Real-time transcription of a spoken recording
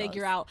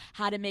figure out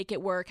how to make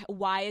it work.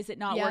 Why is it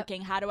not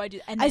working? How do I do?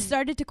 And then I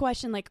started to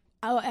question like,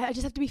 oh, I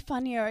just have to be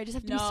funnier. I just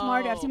have to be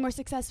smarter. I have to be more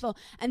successful.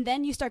 And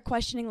then you start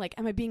questioning like,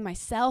 am I being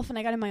myself? And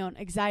I got in my own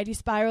anxiety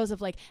spirals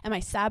of like, am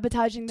I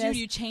sabotaging this? Dude,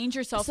 you change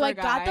yourself. So for I a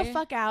guy. got the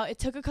fuck out. It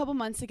took a couple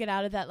months to get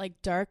out of that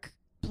like dark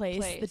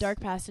place. The dark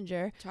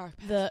passenger.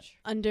 The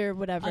under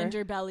whatever.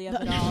 Underbelly of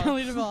the it all.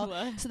 underbelly of it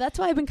all. So that's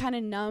why I've been kind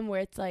of numb,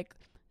 where it's like,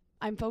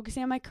 I'm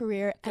focusing on my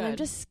career and I'm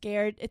just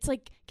scared. It's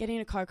like getting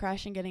in a car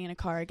crash and getting in a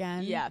car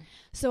again. Yeah.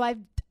 So I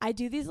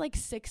do these like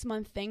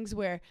 6-month things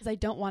where I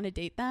don't want to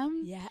date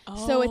them. Yeah.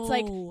 So it's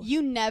like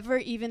you never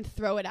even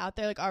throw it out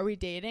there like, are we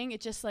dating?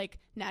 It's just like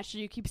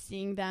naturally you keep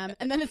seeing them,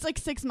 and then it's like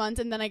 6 months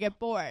and then I get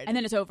bored. And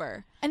then it's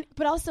over.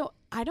 But also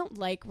I don't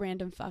like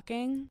random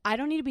fucking. I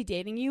don't need to be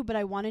dating you, but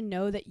I want to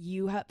know that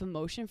you have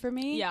emotion for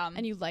me. Yeah.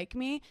 And you like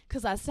me.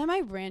 Because last time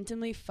I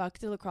randomly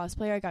fucked a lacrosse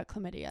player, I got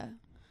chlamydia.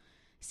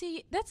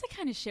 See, that's the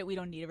kind of shit we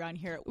don't need around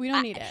here. We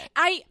don't need it.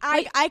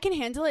 I can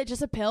handle it,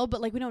 just a pill,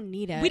 but like we don't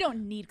need it. We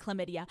don't need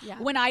chlamydia.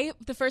 Yeah.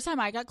 The first time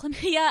I got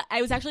chlamydia,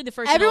 I was actually the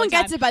first. Everyone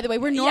gets it, by the way.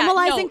 We're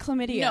normalizing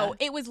chlamydia. No,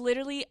 it was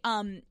literally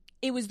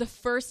it was the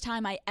first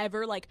time I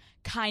ever like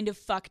kind of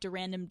fucked a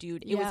random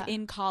dude. It was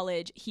in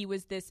college. He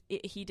was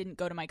he didn't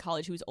go to my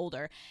college. He was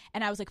older.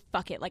 And I was like,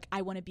 fuck it. Like,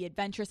 I want to be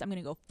adventurous. I'm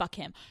going to go fuck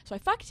him. So I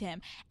fucked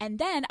him. And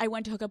then I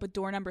went to hook up with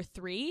door number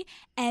 3.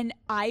 And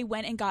I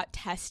went and got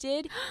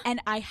tested.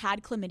 And I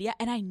had chlamydia.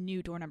 And I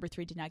knew door number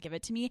 3 did not give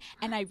it to me.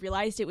 And I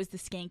realized it was the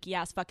skanky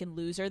ass fucking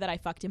loser that I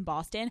fucked in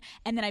Boston.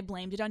 And then I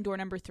blamed it on door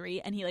number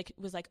 3. And he like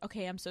was like,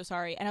 okay, I'm so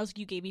sorry. And I was like,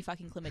 you gave me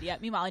fucking chlamydia.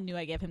 Meanwhile, I knew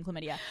I gave him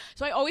chlamydia.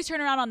 So I always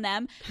turn around on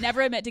them.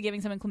 Never admit to giving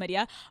someone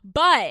chlamydia.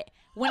 But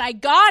when I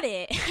got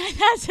it,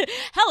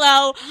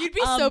 hello. You'd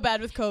be so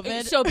bad with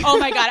COVID. So, oh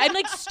my God. I'm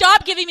like,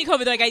 stop giving me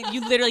COVID. Like,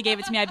 you literally gave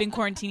it to me. I've been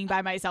quarantining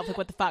by myself. Like,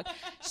 what the fuck?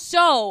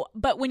 So,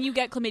 but when you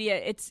get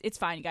chlamydia, it's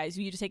fine, guys.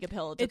 You just take a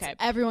pill. It's okay.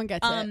 Everyone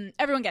gets it.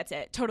 Everyone gets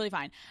it. Totally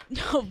fine.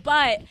 No,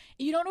 but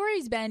you don't know where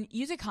he's been.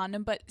 Use a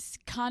condom, but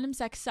condom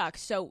sex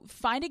sucks. So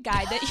find a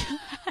guy that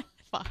you...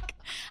 Fuck.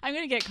 I'm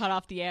going to get cut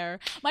off the air.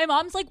 My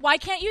mom's like, why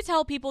can't you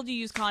tell people to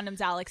use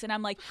condoms, Alex? And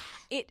I'm like,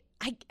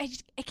 I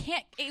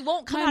can't, it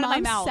won't come out of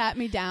my mouth. My mom sat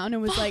me down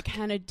and was like,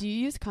 Hannah, do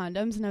you use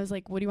condoms? And I was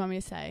like, what do you want me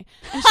to say?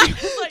 And she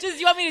was like, just,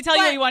 you want me to tell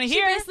you what you want to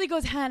hear? She basically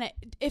goes, Hannah,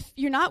 if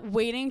you're not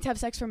waiting to have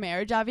sex for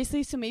marriage,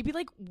 obviously, so maybe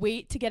like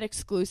wait to get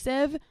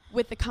exclusive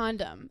with the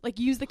condom. Like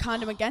use the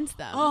condom against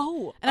them.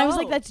 And I was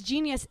like, that's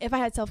genius if I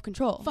had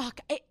self-control. Fuck.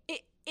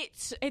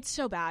 It's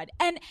so bad.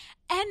 And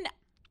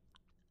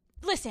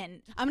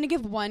listen, I'm going to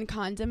give one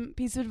condom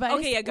piece of advice,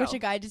 which a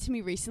guy did to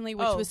me recently,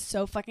 which was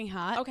so fucking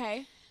hot.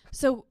 Okay.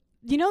 So,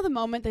 you know the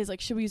moment that he's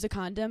like, should we use a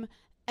condom?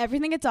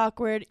 Everything gets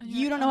awkward.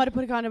 You don't know how to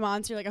put a condom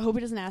on, so you're like, I hope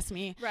he doesn't ask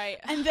me. Right.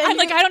 And then I'm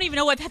like, I don't even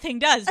know what that thing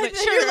does, but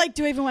sure. You're like,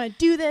 do I even want to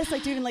do this?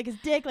 Like, do you even like his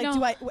dick? Like,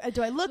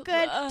 do I look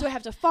good? Do I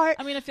have to fart?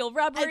 I'm going to feel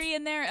rubbery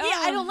in there. Yeah,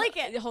 I don't like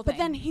it. The whole thing.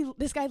 But then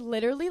this guy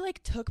literally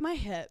like took my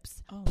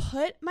hips,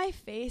 put my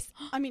face,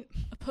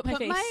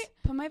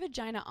 put my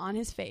vagina on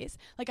his face.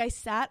 Like I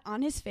sat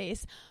on his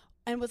face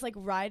and was like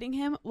riding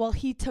him while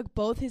he took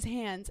both his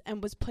hands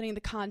and was putting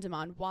the condom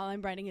on while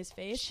I'm riding his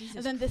face. Jesus.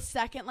 And then the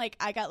second like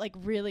I got like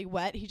really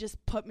wet, he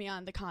just put me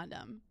on the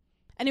condom.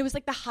 And it was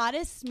like the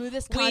hottest,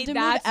 smoothest condom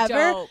move ever.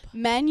 Dope.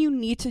 Men, you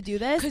need to do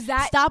this.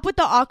 Stop with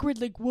the awkward,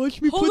 like, watch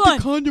me put the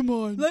condom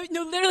on.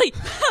 No, literally.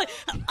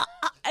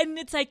 And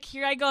it's like,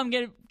 here I go. I'm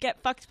going to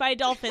get fucked by a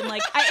dolphin.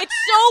 Like, it's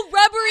so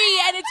rubbery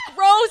and it's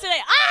gross. And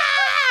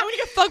I'm going to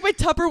get fucked by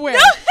Tupperware.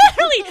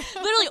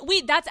 No, literally.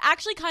 Wait, that's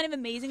actually kind of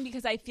amazing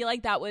because I feel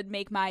like that would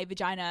make my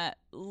vagina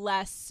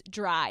less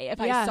dry if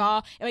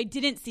I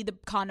didn't see the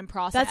condom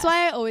process. That's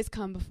why I always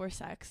come before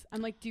sex.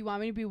 I'm like, do you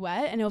want me to be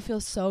wet? And it'll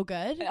feel so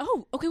good.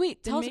 Oh, okay,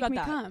 wait. Tell us about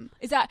that. Come.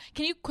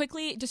 Can you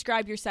quickly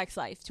describe your sex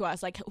life to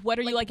us? Like, what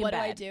are you like in bed?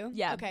 What do I do?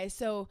 Yeah. Okay,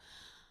 so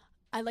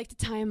I like to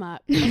tie him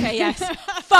up. Okay, yes.